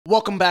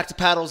Welcome back to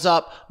Paddles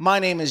Up. My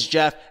name is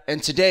Jeff,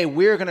 and today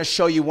we're going to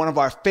show you one of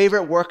our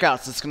favorite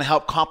workouts that's going to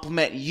help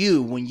complement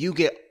you when you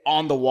get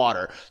on the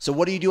water. So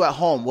what do you do at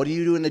home? What do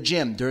you do in the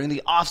gym during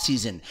the off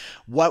season?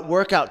 What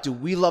workout do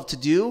we love to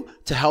do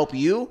to help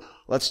you?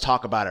 Let's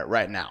talk about it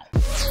right now.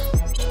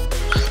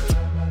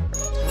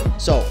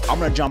 So I'm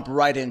going to jump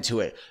right into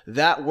it.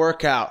 That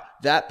workout,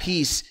 that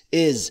piece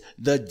is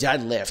the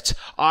deadlift.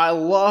 I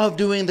love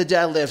doing the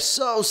deadlift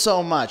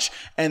so much.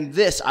 And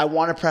this, I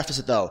want to preface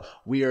it though,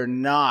 we are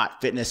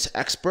not fitness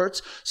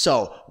experts.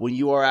 So when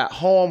you are at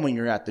home, when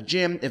you're at the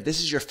gym, if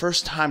this is your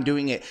first time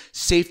doing it,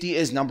 safety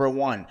is number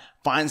one.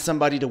 Find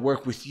somebody to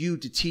work with you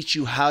to teach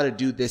you how to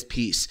do this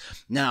piece.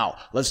 Now,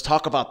 let's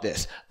talk about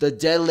this. The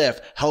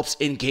deadlift helps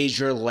engage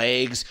your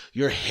legs,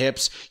 your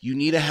hips. You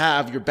need to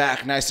have your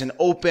back nice and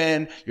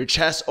open, your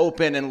chest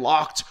open and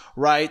locked,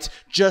 right?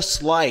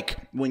 Just like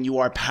when you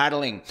are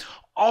paddling.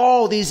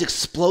 All these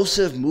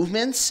explosive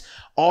movements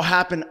all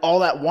happen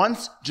all at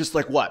once, just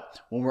like what?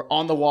 When we're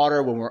on the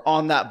water, when we're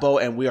on that boat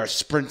and we are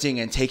sprinting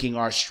and taking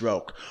our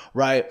stroke,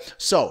 right?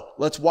 So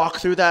let's walk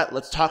through that.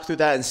 Let's talk through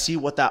that and see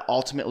what that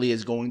ultimately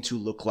is going to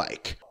look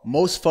like.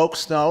 Most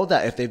folks know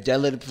that if they've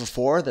deadlifted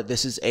before, that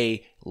this is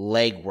a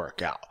leg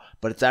workout,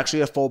 but it's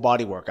actually a full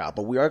body workout.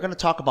 But we are going to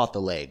talk about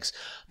the legs.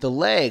 The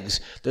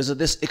legs, there's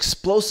this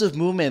explosive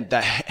movement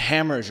that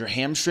hammers your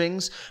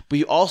hamstrings, but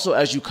you also,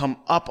 as you come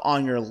up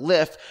on your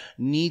lift,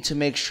 need to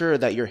make sure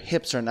that your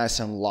hips are nice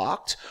and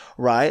locked,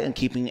 right? And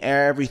keeping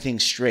everything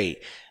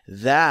straight.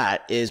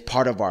 That is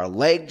part of our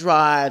leg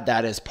drive.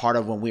 That is part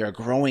of when we are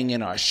growing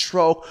in our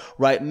stroke,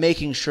 right?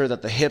 Making sure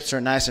that the hips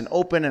are nice and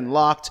open and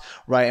locked,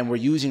 right? And we're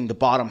using the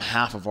bottom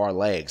half of our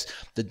legs.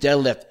 The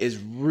deadlift is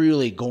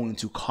really going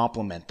to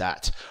complement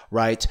that,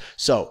 right?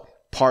 So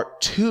part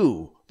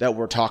two that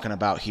we're talking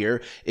about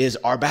here is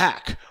our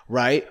back,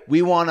 right?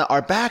 We want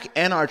our back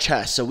and our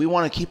chest. So we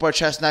want to keep our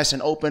chest nice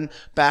and open,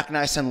 back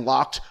nice and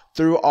locked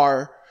through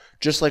our,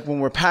 just like when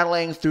we're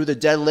paddling through the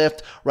deadlift,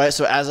 right?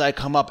 So as I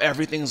come up,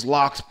 everything's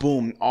locked,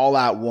 boom, all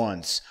at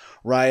once,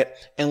 right?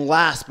 And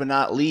last but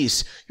not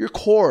least, your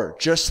core,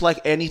 just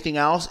like anything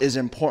else, is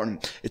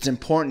important. It's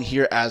important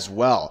here as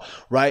well,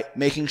 right?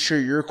 Making sure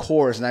your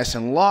core is nice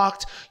and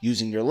locked,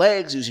 using your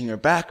legs, using your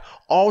back,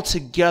 all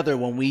together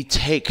when we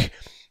take,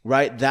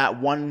 right, that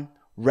one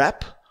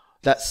rep,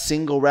 that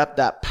single rep,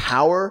 that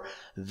power,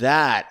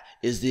 that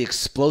is the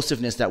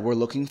explosiveness that we're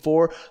looking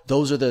for.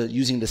 Those are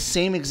using the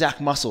same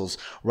exact muscles,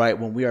 right,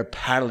 when we are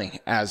paddling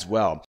as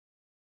well.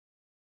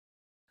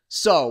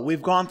 So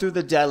we've gone through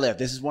the deadlift.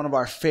 This is one of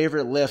our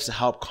favorite lifts to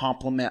help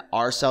complement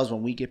ourselves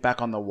when we get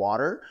back on the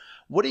water.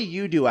 What do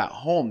you do at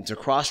home to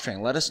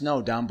cross-train? Let us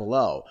know down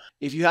below.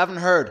 If you haven't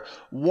heard,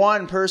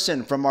 one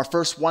person from our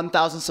first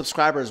 1,000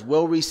 subscribers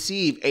will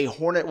receive a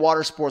Hornet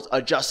Watersports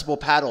adjustable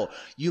paddle.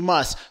 You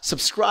must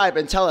subscribe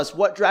and tell us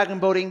what dragon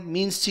boating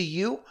means to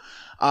you.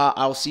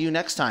 I'll see you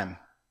next time.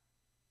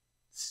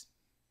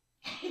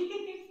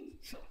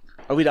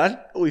 Are we done?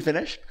 Are we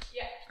finished?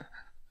 Yeah.